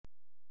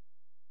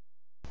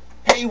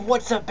Hey,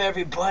 what's up,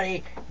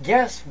 everybody?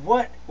 Guess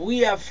what? We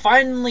have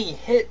finally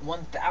hit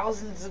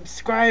 1,000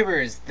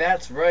 subscribers.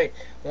 That's right,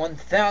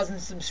 1,000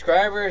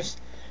 subscribers.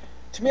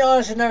 To be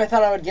honest, I never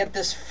thought I would get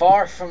this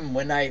far from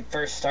when I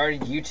first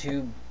started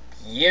YouTube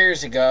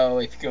years ago.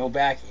 If you go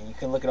back and you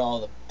can look at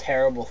all the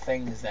terrible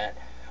things that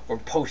were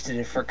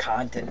posted for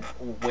content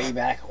way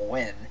back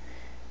when.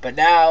 But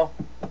now,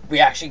 we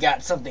actually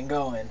got something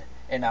going.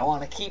 And I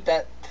want to keep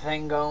that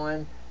thing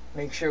going.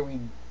 Make sure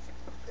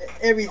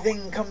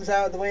everything comes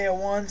out the way it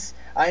wants.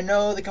 I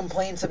know the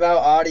complaints about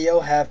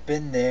audio have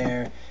been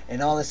there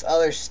and all this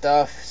other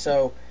stuff.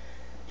 So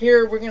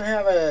here we're gonna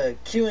have a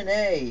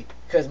Q&A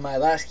because my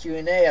last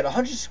Q&A at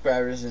 100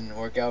 subscribers didn't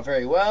work out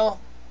very well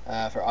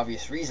for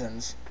obvious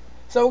reasons.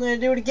 So we're gonna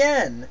do it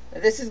again.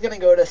 This is gonna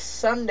go to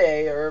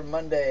Sunday or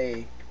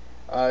Monday.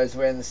 Is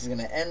when this is going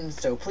to end,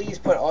 so please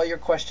put all your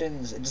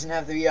questions. It doesn't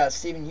have to be about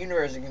Steven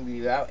Universe, it can be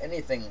about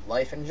anything,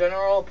 life in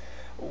general,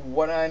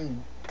 what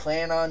I'm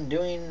planning on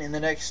doing in the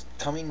next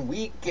coming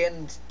week,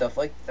 and stuff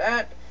like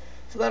that.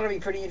 So that'll be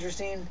pretty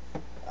interesting.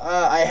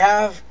 I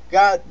have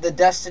got the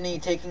Destiny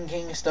Taken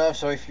King stuff,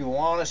 so if you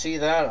want to see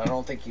that, I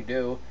don't think you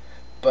do,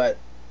 but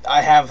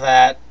I have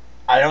that.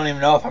 I don't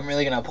even know if I'm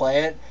really going to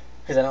play it,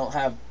 because I don't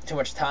have too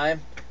much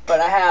time,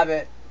 but I have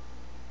it,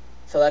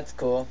 so that's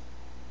cool.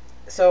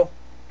 So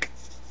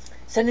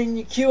send in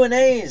your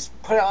Q&As.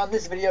 Put it on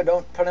this video.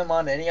 Don't put them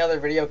on any other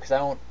video because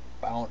I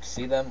won't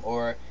see them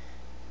or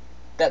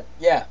that.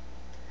 Yeah.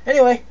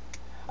 Anyway,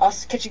 I'll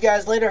catch you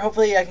guys later.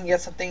 Hopefully, I can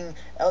get something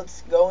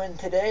else going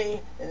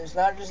today, and it's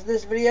not just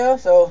this video.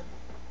 So,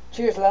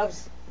 cheers,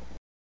 loves.